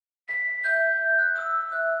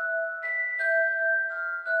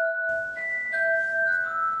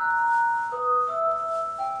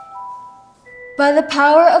By the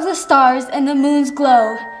power of the stars and the moon's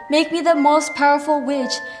glow, make me the most powerful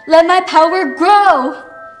witch. Let my power grow!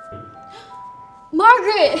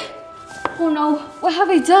 Margaret! Oh no, what have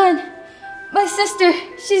I done? My sister,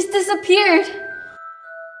 she's disappeared.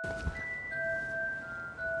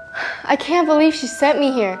 I can't believe she sent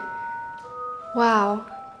me here. Wow,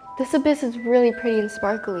 this abyss is really pretty and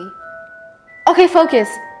sparkly. Okay, focus.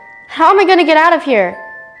 How am I gonna get out of here?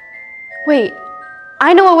 Wait,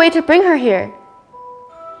 I know a way to bring her here.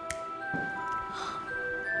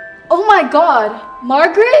 Oh my god,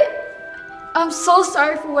 Margaret? I'm so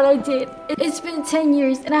sorry for what I did. It's been 10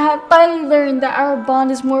 years and I have finally learned that our bond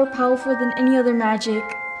is more powerful than any other magic.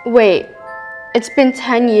 Wait, it's been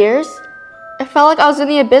 10 years? It felt like I was in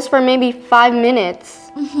the abyss for maybe 5 minutes.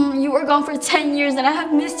 You were gone for 10 years and I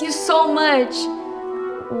have missed you so much.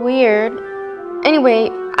 Weird. Anyway,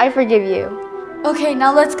 I forgive you. Okay,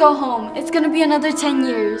 now let's go home. It's gonna be another 10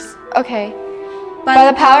 years. Okay.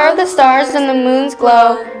 By the power of the stars and the moon's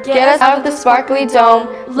glow, get us out of the sparkly dome.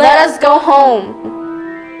 Let us go home.